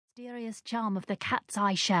mysterious charm of the cat's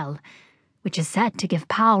eye shell, which is said to give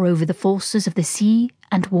power over the forces of the sea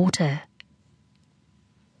and water.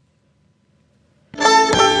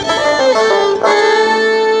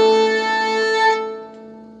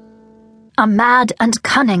 A mad and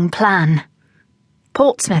cunning plan.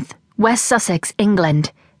 Portsmouth, West Sussex,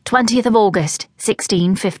 England, 20th of August,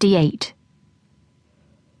 1658.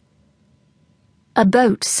 A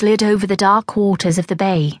boat slid over the dark waters of the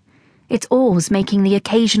bay, its oars making the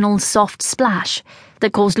occasional soft splash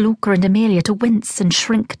that caused Luca and Amelia to wince and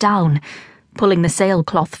shrink down, pulling the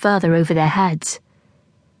sailcloth further over their heads.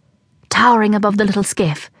 Towering above the little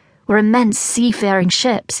skiff were immense seafaring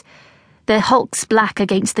ships, their hulks black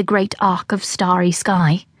against the great arc of starry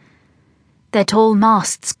sky. Their tall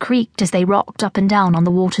masts creaked as they rocked up and down on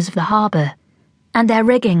the waters of the harbour, and their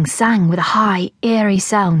rigging sang with a high, eerie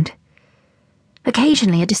sound.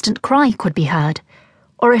 Occasionally a distant cry could be heard,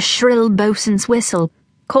 or a shrill boatswain's whistle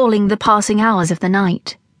calling the passing hours of the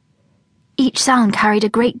night. Each sound carried a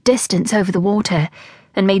great distance over the water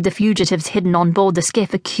and made the fugitives hidden on board the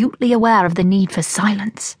skiff acutely aware of the need for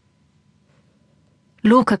silence.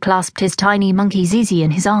 Luca clasped his tiny monkey Zizi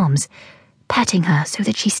in his arms, petting her so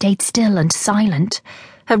that she stayed still and silent,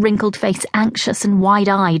 her wrinkled face anxious and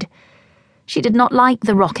wide-eyed. She did not like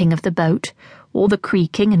the rocking of the boat, or the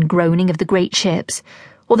creaking and groaning of the great ships,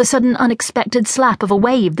 or the sudden unexpected slap of a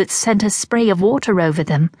wave that sent a spray of water over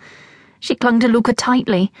them. She clung to Luca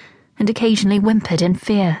tightly, and occasionally whimpered in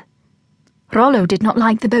fear. Rollo did not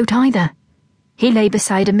like the boat either. He lay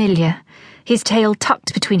beside Amelia, his tail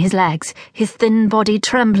tucked between his legs, his thin body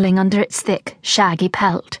trembling under its thick, shaggy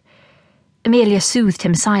pelt. Amelia soothed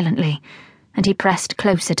him silently, and he pressed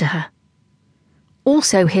closer to her.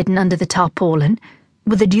 Also hidden under the tarpaulin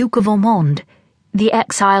were the Duke of Ormond, the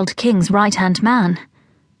exiled king's right-hand man,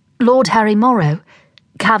 Lord Harry Morrow,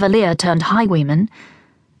 cavalier turned highwayman,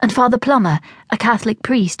 and Father Plummer, a Catholic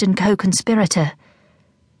priest and co-conspirator.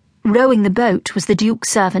 Rowing the boat was the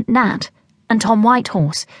Duke's servant Nat, and Tom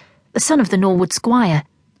Whitehorse, the son of the Norwood squire,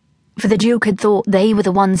 for the Duke had thought they were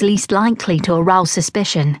the ones least likely to arouse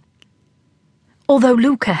suspicion. Although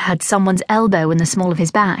Luca had someone's elbow in the small of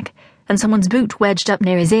his back, and someone's boot wedged up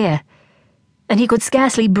near his ear, and he could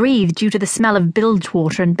scarcely breathe due to the smell of bilge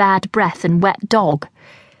water and bad breath and wet dog,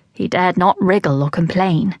 he dared not wriggle or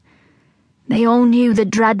complain. They all knew the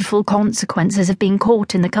dreadful consequences of being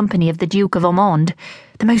caught in the company of the Duke of Ormond,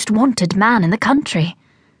 the most wanted man in the country.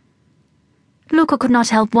 Luca could not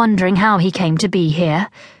help wondering how he came to be here,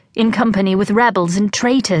 in company with rebels and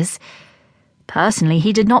traitors. Personally,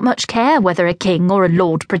 he did not much care whether a king or a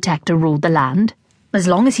Lord Protector ruled the land, as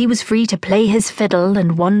long as he was free to play his fiddle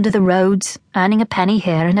and wander the roads, earning a penny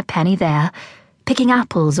here and a penny there, picking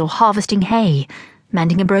apples or harvesting hay,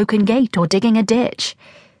 mending a broken gate or digging a ditch,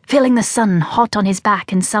 feeling the sun hot on his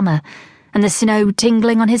back in summer and the snow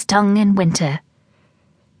tingling on his tongue in winter.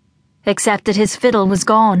 Except that his fiddle was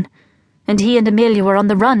gone, and he and Amelia were on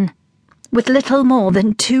the run, with little more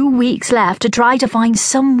than 2 weeks left to try to find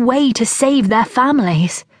some way to save their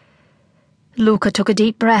families. Luca took a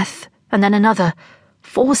deep breath, and then another,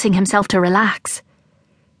 forcing himself to relax.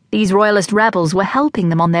 These royalist rebels were helping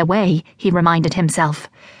them on their way, he reminded himself.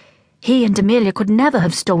 He and Amelia could never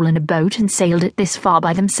have stolen a boat and sailed it this far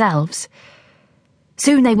by themselves.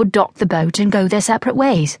 Soon they would dock the boat and go their separate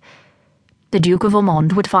ways. The Duke of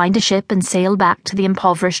Ormond would find a ship and sail back to the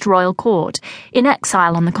impoverished royal court, in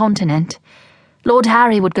exile on the continent. Lord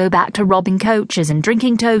Harry would go back to robbing coaches and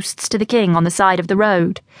drinking toasts to the king on the side of the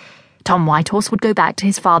road. Tom Whitehorse would go back to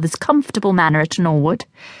his father's comfortable manor at Norwood,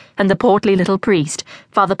 and the portly little priest,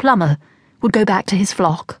 Father Plummer, would go back to his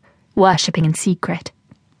flock, worshipping in secret.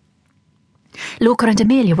 Luca and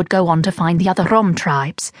Amelia would go on to find the other Rom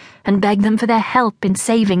tribes and beg them for their help in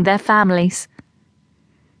saving their families.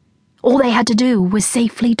 All they had to do was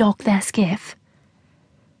safely dock their skiff.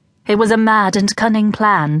 It was a mad and cunning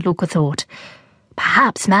plan, Luca thought,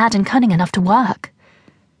 perhaps mad and cunning enough to work.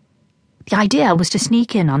 The idea was to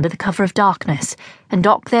sneak in under the cover of darkness and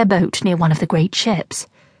dock their boat near one of the great ships.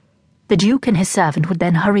 The Duke and his servant would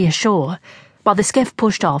then hurry ashore, while the skiff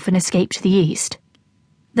pushed off and escaped to the east.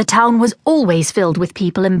 The town was always filled with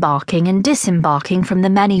people embarking and disembarking from the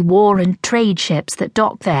many war and trade ships that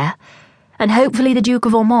docked there, and hopefully the Duke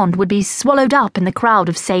of Ormond would be swallowed up in the crowd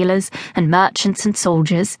of sailors and merchants and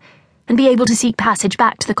soldiers, and be able to seek passage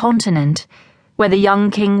back to the continent, where the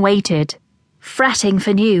young king waited, fretting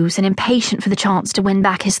for news and impatient for the chance to win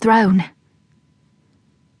back his throne.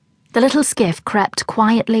 The little skiff crept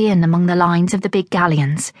quietly in among the lines of the big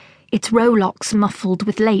galleons, its rowlocks muffled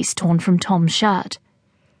with lace torn from Tom's shirt.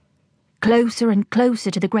 Closer and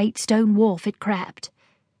closer to the great stone wharf it crept,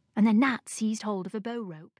 and then Nat seized hold of a bow rope.